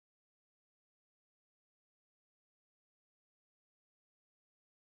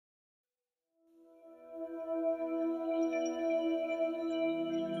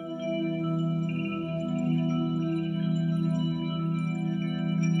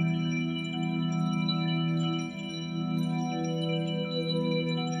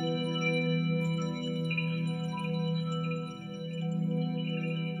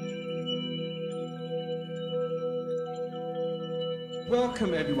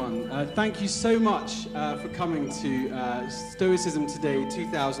Welcome everyone. Thank you so much for coming to Stoicism Today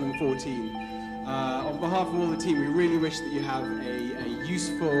 2014. On behalf of all the team, we really wish that you have a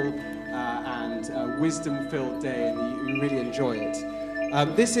useful and wisdom-filled day and that you really enjoy it.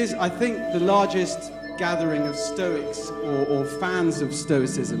 This is, I think, the largest gathering of Stoics or fans of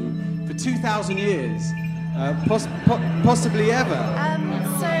Stoicism for 2,000 years, possibly ever.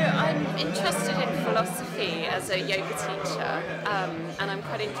 So I'm interested in philosophy as a yoga teacher, and I'm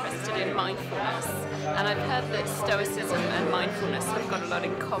quite interested in mindfulness. And I've heard that Stoicism and mindfulness have got a lot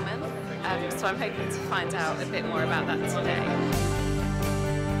in common, so I'm hoping to find out a bit more about that today.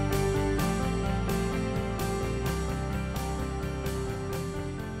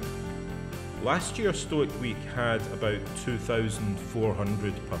 Last year Stoic Week had about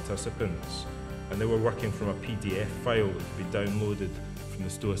 2,400 participants, and they were working from a PDF file that could be downloaded from the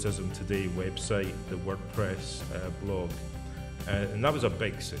Stoicism Today website, the WordPress blog. And that was a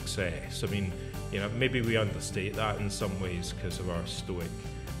big success. I mean, you know, maybe we understate that in some ways because of our Stoic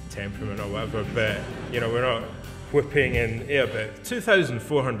temperament or whatever, but you know, we're not whipping in here, but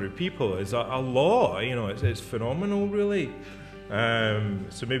 2,400 people is a lot, you know, it's phenomenal really.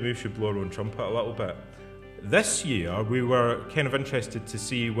 So maybe we should blow our own trumpet a little bit. This year we were kind of interested to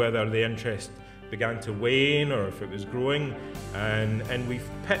see whether the interest began to wane or if it was growing, and we've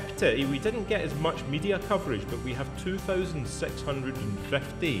pipped it. We didn't get as much media coverage, but we have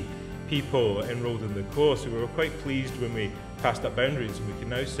 2,650 people enrolled in the course, so we were quite pleased when we passed that boundaries, and we can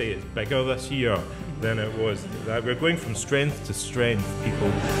now say it's bigger this year than it was. We're going from strength to strength,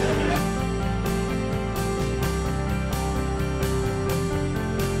 people.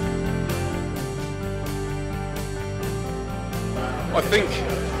 I think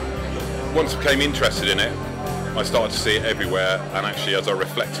once I became interested in it, I started to see it everywhere, and actually as I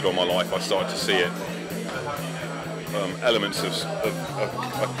reflected on my life, I started to see it elements of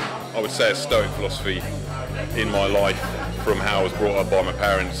I would say a Stoic philosophy in my life, from how I was brought up by my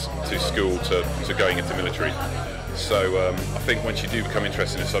parents to school to going into military. So I think once you do become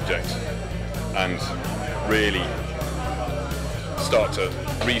interested in a subject and really start to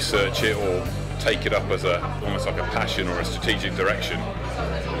research it or take it up as almost like a passion or a strategic direction,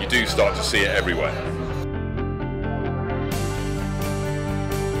 you do start to see it everywhere.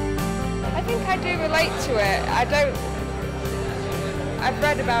 I think I do relate to it. I've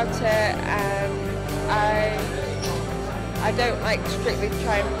read about it, and I don't like strictly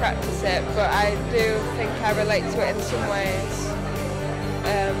try and practice it, but I do think I relate to it in some ways,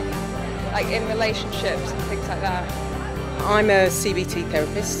 like in relationships and things like that. I'm a CBT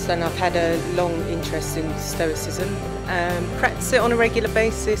therapist, and I've had a long interest in Stoicism. Practice it on a regular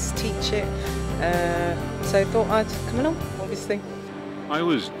basis, teach it, so I thought I'd come along, obviously. I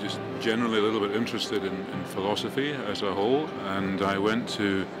was just generally a little bit interested in philosophy as a whole, and I went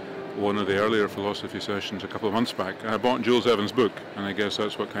to one of the earlier philosophy sessions a couple of months back. I bought Jules Evans' book, and I guess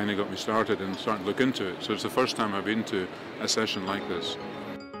that's what kind of got me started and started to look into it. So it's the first time I've been to a session like this.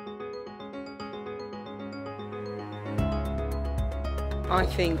 I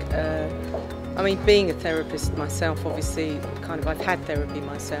think, I mean, being a therapist myself, obviously, I've had therapy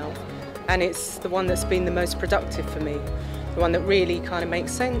myself, and it's the one that's been the most productive for me. The one that really kind of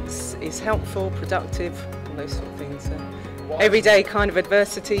makes sense, is helpful, productive, all those sort of things. Everyday kind of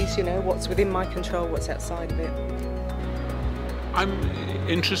adversities, you know, what's within my control, what's outside of it. I'm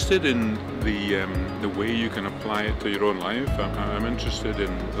interested in the way you can apply it to your own life. I'm interested in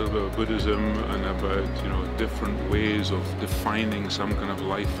a little bit of Buddhism and about, you know, different ways of defining some kind of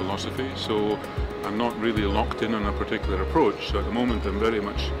life philosophy. So I'm not really locked in on a particular approach. So at the moment I'm very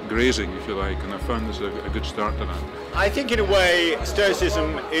much grazing, if you like, and I found this a good start to that. I think in a way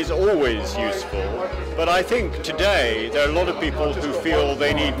Stoicism is always useful, but I think today there are a lot of people who feel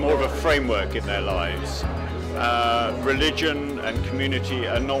they need more of a framework in their lives. Religion and community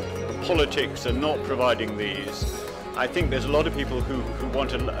are not, politics are not providing these. I think there's a lot of people who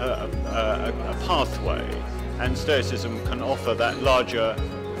want a pathway, and Stoicism can offer that larger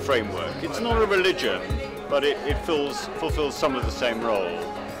framework. It's not a religion, but it fulfills some of the same role.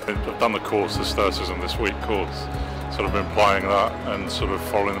 I've done the course, the Stoicism This Week course, sort of been applying that and sort of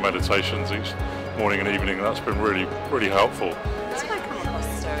following the meditations each morning and evening. That's been really, really helpful. Did I come across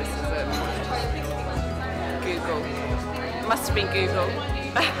Stoicism? Google. It must have been Google.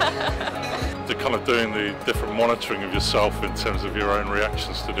 To kind of doing the different monitoring of yourself in terms of your own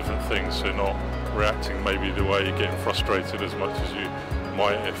reactions to different things, so not reacting maybe the way you're getting frustrated as much as you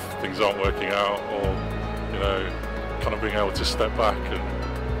might if things aren't working out, or, you know, kind of being able to step back and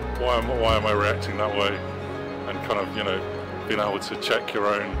why am I reacting that way, and kind of, you know, being able to check your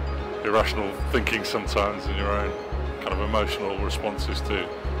own irrational thinking sometimes and your own kind kind of emotional responses to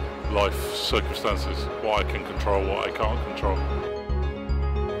life circumstances, what I can control, what I can't control.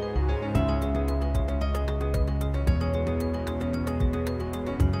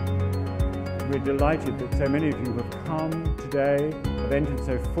 We're delighted that so many of you have come today, have entered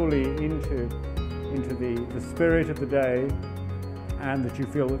so fully into the spirit of the day, and that you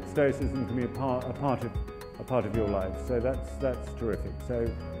feel that Stoicism can be a part of your life. So that's terrific. So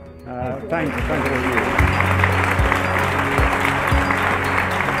thank all of you.